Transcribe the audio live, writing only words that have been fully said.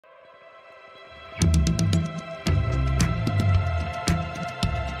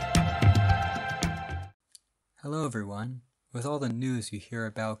Hello everyone. With all the news you hear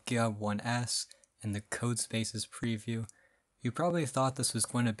about GitHub 1S and the Codespaces preview, you probably thought this was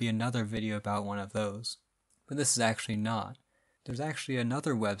going to be another video about one of those. But this is actually not. There's actually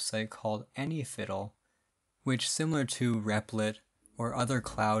another website called Anyfiddle, which, similar to Replit or other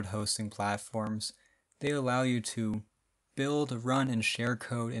cloud hosting platforms, they allow you to build, run, and share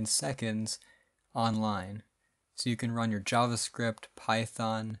code in seconds online. So you can run your JavaScript,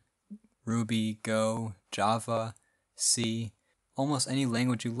 Python, Ruby, Go, Java, C, almost any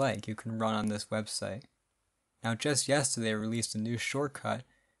language you like you can run on this website. Now just yesterday I released a new shortcut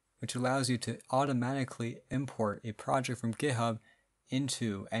which allows you to automatically import a project from GitHub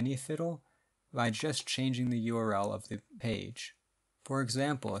into Anyfiddle by just changing the URL of the page. For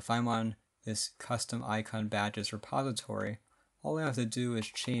example, if I'm on this custom icon badges repository, all I have to do is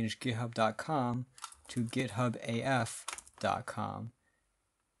change github.com to githubaf.com.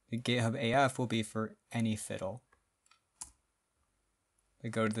 The githubaf will be for Anyfiddle. If I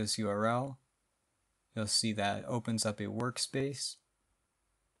go to this URL, you'll see that it opens up a workspace.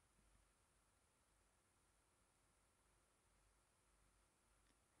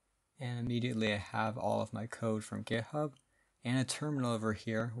 And immediately I have all of my code from GitHub and a terminal over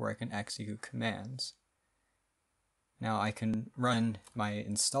here where I can execute commands. Now I can run my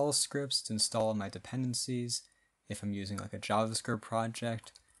install scripts to install my dependencies if I'm using like a JavaScript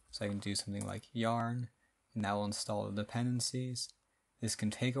project. So I can do something like yarn, and that will install the dependencies. This can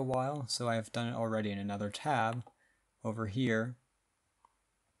take a while, so I've done it already in another tab over here.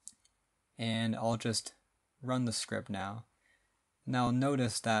 And I'll just run the script now. Now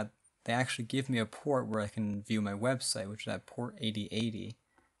notice that they actually give me a port where I can view my website, which is at port 8080.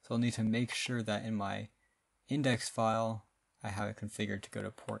 So I'll need to make sure that in my index file, I have it configured to go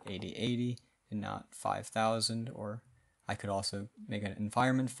to port 8080 and not 5000, or I could also make an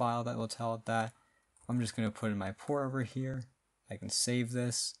environment file that will tell it that. I'm just going to put in my port over here. I can save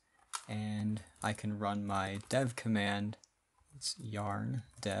this, and I can run my dev command. It's yarn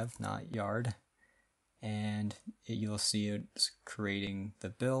dev, not yard. And you'll see it's creating the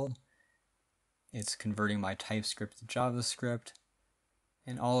build. It's converting my TypeScript to JavaScript.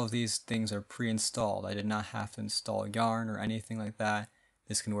 And all of these things are pre-installed. I did not have to install yarn or anything like that.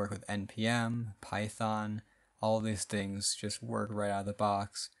 This can work with NPM, Python. All of these things just work right out of the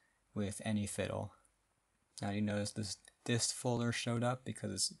box with Anyfiddle. Now you notice this dist folder showed up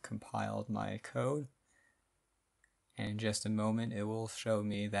because it's compiled my code. And in just a moment it will show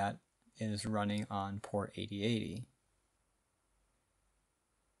me that it is running on port 8080.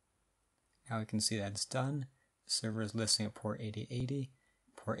 Now we can see that it's done. The server is listing at port 8080.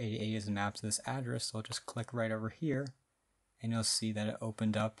 Port 8080 is mapped to this address, so I'll just click right over here and you'll see that it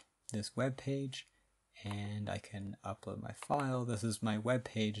opened up this web page. And I can upload my file. This is my web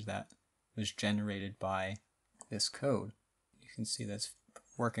page that was generated by this code. You can see that's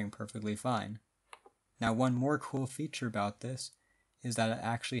working perfectly fine. Now one more cool feature about this is that it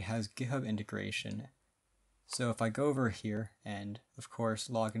actually has GitHub integration. So if I go over here and of course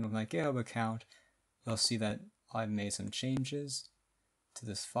log in with my GitHub account, you'll see that I've made some changes to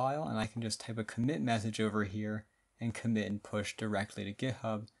this file, and I can just type a commit message over here and commit and push directly to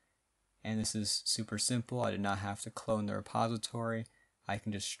GitHub. And this is super simple. I did not have to clone the repository. I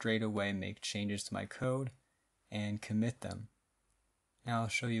can just straight away make changes to my code and commit them. Now I'll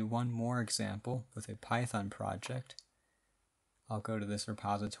show you one more example with a Python project. I'll go to this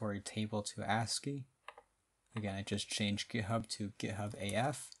repository table to ASCII. Again, I just changed GitHub to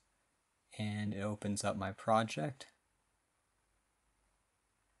githubaf, and it opens up my project.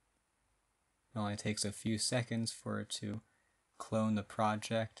 It only takes a few seconds for it to clone the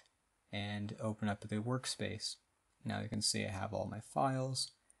project and open up the workspace. Now you can see I have all my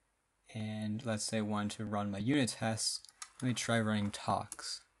files, and let's say I want to run my unit tests. Let me try running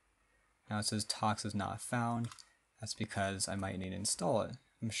tox. Now it says tox is not found. That's because I might need to install it.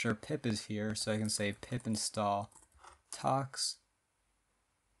 I'm sure pip is here, so I can say pip install tox,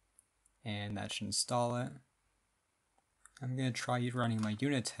 and that should install it. I'm going to try running my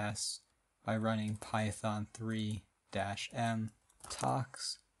unit tests by running python 3-m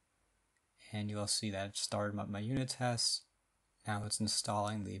tox. And you'll see that it started up my unit tests. Now it's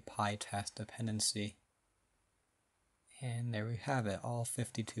installing the PyTest dependency. And there we have it, all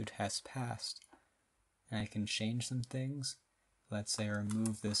 52 tests passed. And I can change some things. Let's say I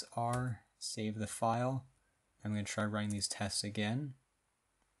remove this R, save the file. I'm going to try running these tests again.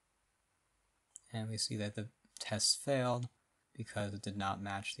 And we see that the tests failed because it did not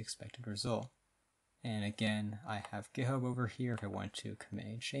match the expected result. And again, I have GitHub over here if I want to commit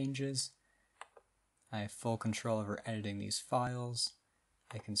any changes. I have full control over editing these files.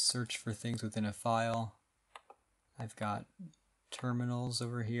 I can search for things within a file. I've got terminals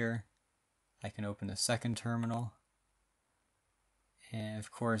over here. I can open a second terminal. And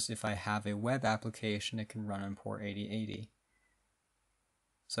of course, if I have a web application, it can run on port 8080.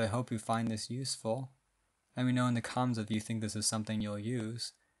 So I hope you find this useful. Let me know in the comments if you think this is something you'll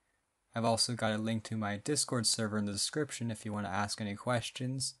use. I've also got a link to my Discord server in the description if you want to ask any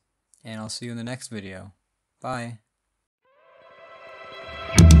questions. And I'll see you in the next video. Bye!